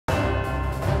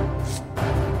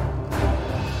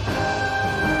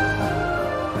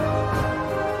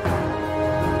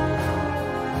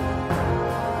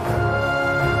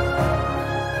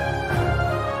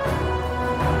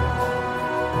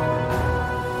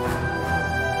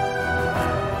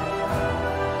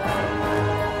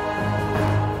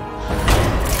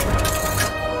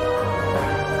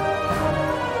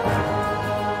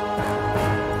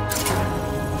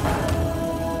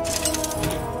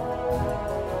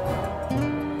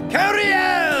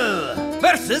Cariel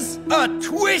versus a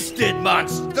twisted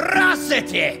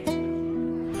monstrosity!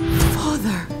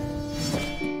 Father,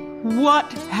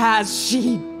 what has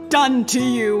she done to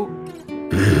you?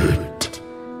 It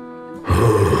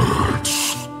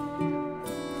hurts.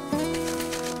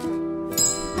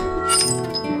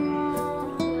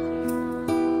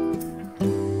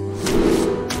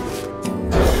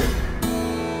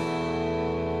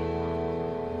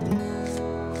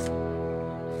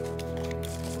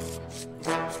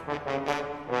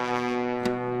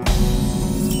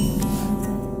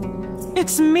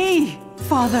 It's me,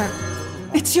 Father.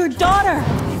 It's your daughter.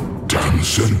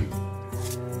 Tamsin,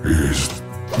 is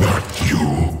that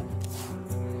you?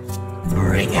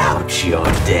 Bring out your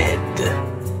dead.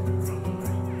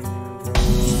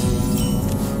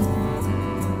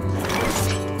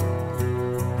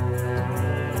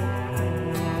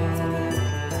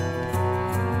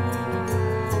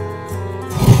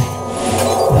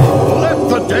 Let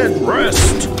the dead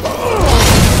rest!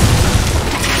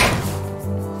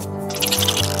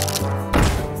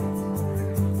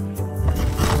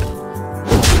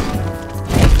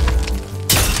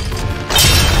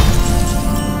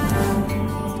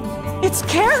 It's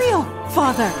Cariel,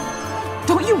 Father.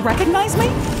 Don't you recognize me?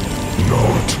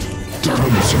 Not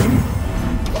Tamsin.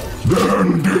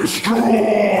 Then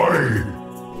destroy!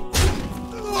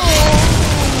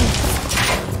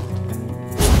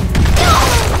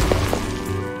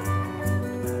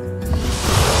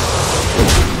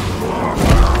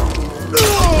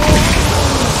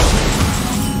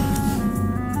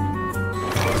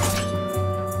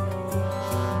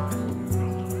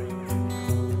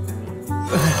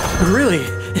 Really,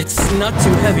 it's not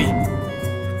too heavy.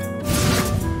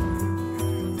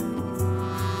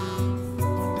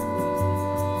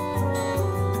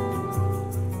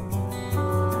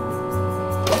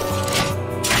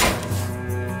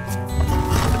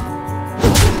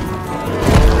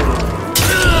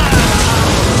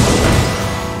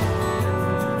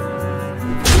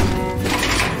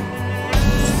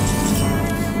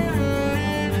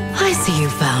 I see you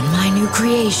found my new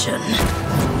creation.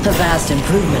 A vast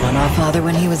improvement on our father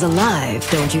when he was alive,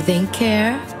 don't you think,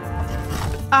 Care?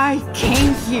 I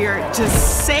came here to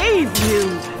save you.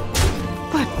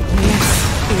 But this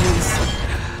is...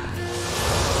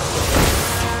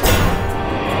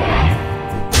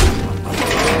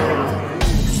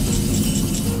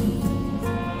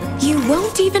 You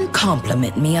won't even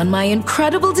compliment me on my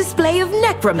incredible display of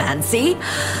necromancy.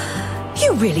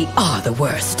 You really are the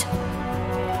worst.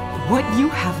 What you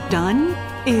have done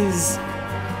is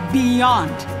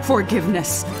beyond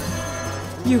forgiveness.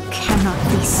 You cannot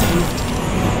be saved,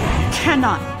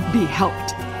 cannot be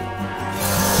helped.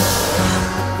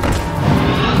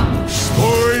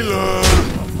 Spoiler!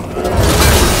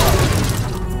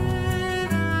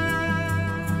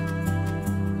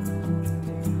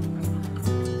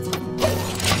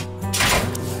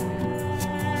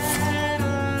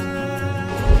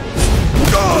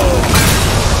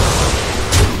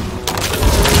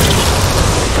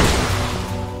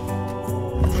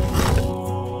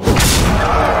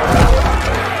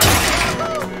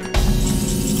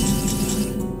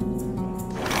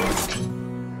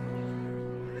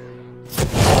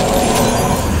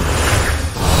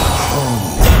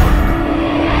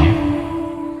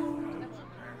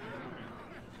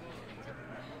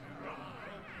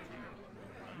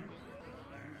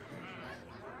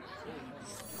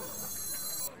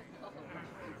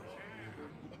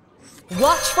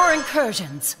 Watch for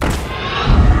incursions.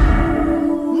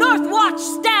 North Watch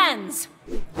stands!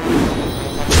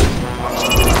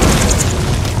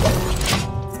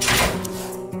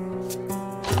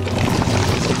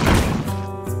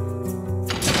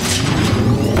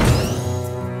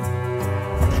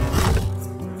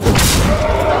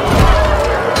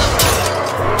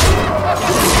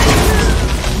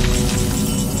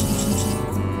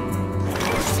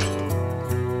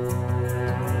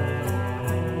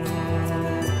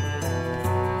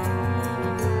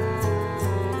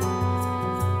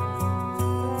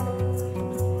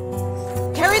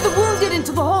 Carry the wounded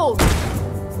into the hold!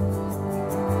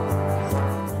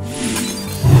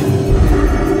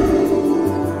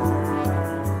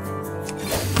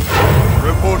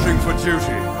 Reporting for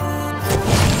duty.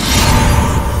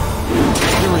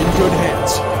 You're in good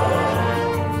hands.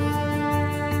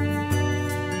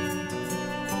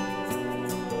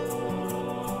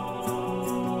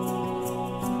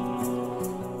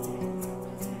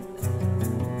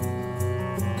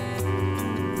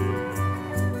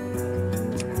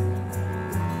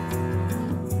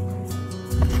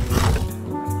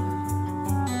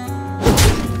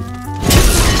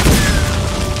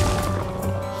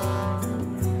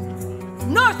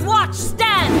 North North Watch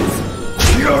stands!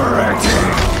 Purity!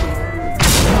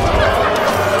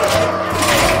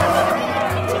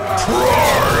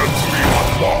 Try me,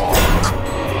 Mark!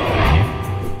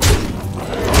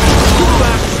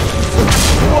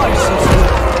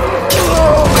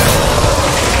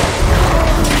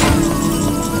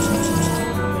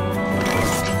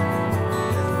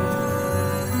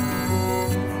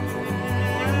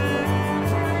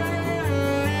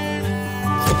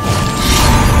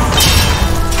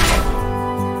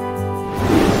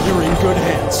 You're in good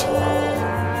hands.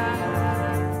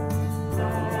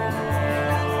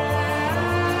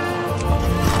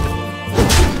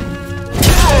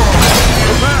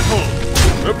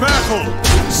 The battle!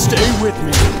 Stay with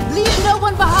me. Leave no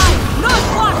one behind!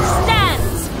 North Watch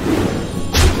stands!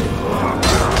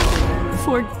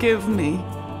 Forgive me,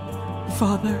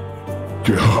 Father. I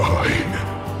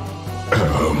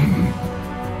am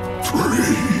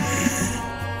free.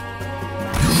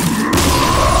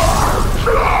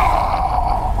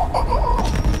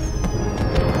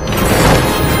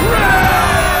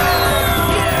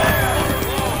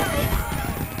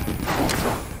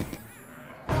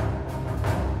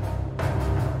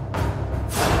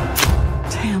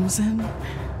 Tamsin,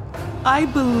 I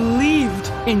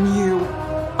believed in you.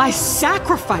 I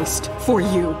sacrificed for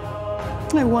you.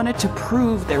 I wanted to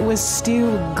prove there was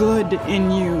still good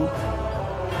in you.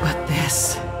 But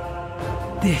this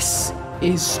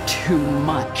is too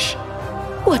much.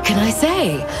 What can I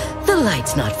say? The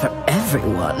light's not for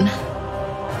everyone.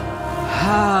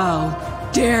 How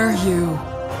dare you?